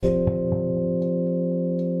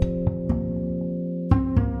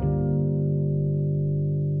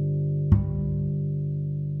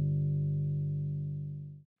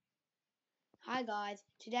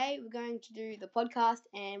Today we're going to do the podcast,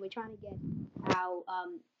 and we're trying to get our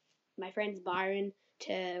my friends Byron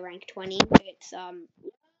to rank 20. It's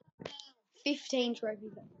 15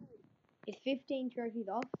 trophies. It's 15 trophies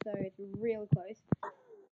off, so it's real close.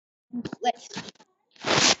 Let's.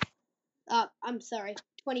 I'm sorry,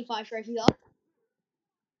 25 trophies off.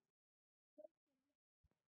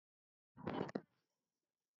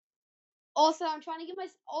 Also, I'm trying to get my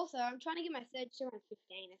surge to around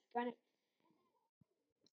 15. It's kind of.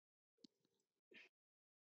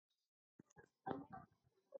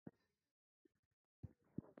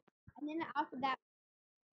 And then after that,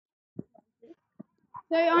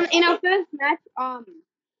 so in our first match,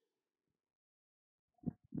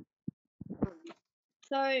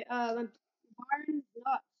 Byron's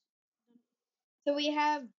not. So we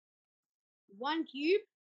have one cube,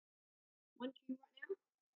 right now.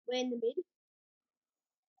 We're in the mid,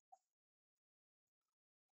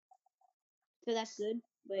 so that's good.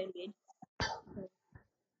 We're in mid. We're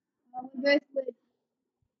both with,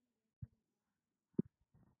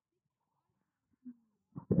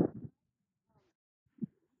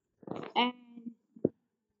 and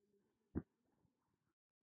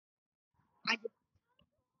I just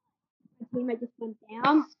my just went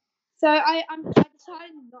down. So I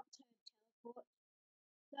decided not to teleport.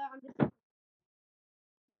 So I'm just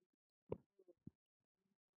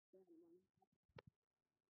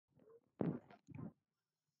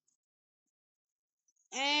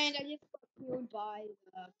and I just got killed by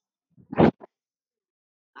the.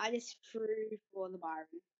 I just threw for the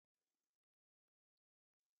Byron.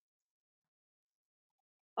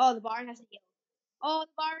 Oh, the Byron has a heal. Oh,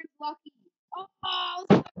 the Byron's lucky. Oh,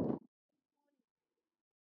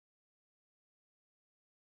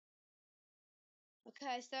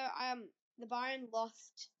 okay. So the Byron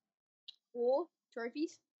lost 4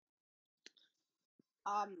 trophies.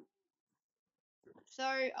 Um, so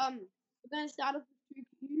we're gonna start off with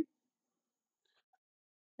 2 cubes.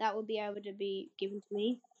 That will be able to be given to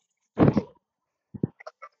me.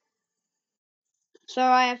 So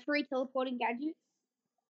I have 3 teleporting gadgets,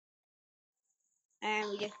 and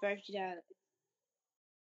we just both did a.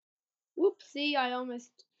 Whoopsie! I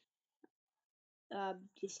almost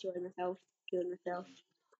destroyed myself, killed myself.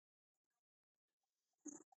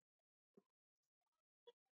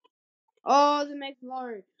 Oh, the Meg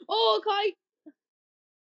low. Oh, Kai!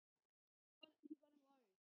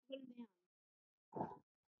 Put him down.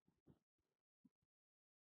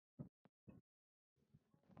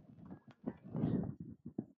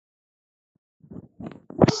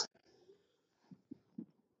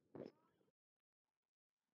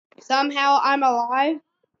 Somehow I'm alive.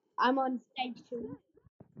 I'm on stage 2.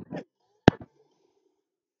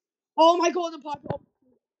 Oh my god, the pipe. Oh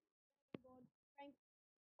my god. Frank,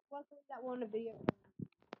 luckily that one a video.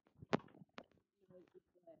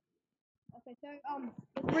 Okay, so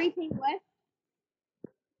the 3 teams left.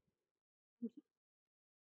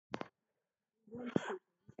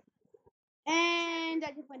 And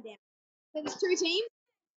I just went down. So there's 2 teams.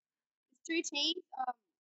 There's 2 teams.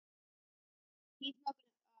 He's not gonna.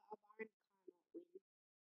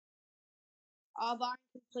 Byron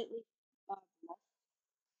completely lost.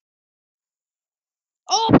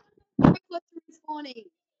 Oh, I got to respawning.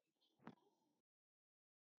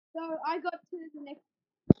 So I got to the next.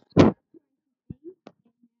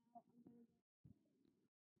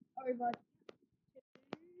 Over.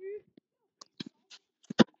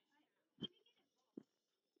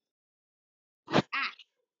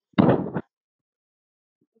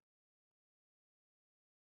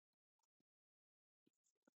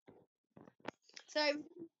 So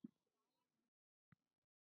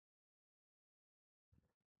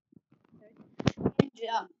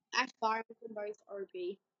Ash Byron from both OP.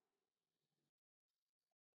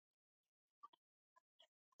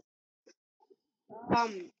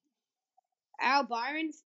 Um, Al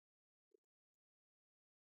Byron's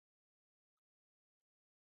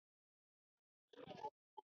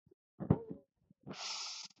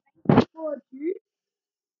for you.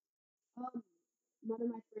 One of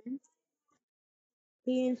my friends.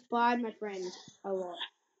 He inspired my friend a lot.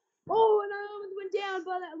 Oh, and I almost went down,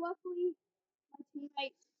 but luckily my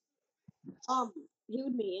teammate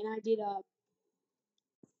healed me, and I did a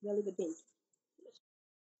really good thing.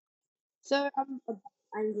 So I'm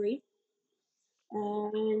angry,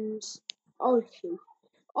 and oh shoot.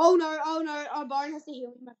 Oh no, oh no, Byron has to heal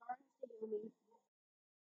me. My Byron has to heal me.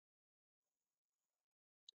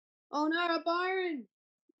 Oh no, Byron!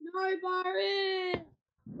 No, Byron!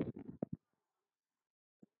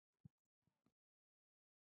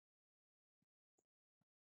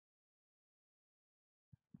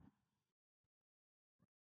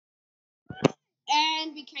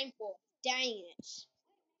 and became fourth. Dang it.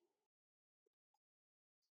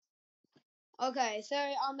 Okay, so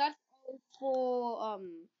that's all for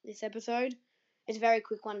this episode. It's a very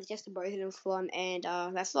quick one. It's just a both of them fun, and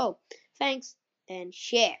that's all. Thanks and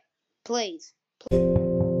share, please.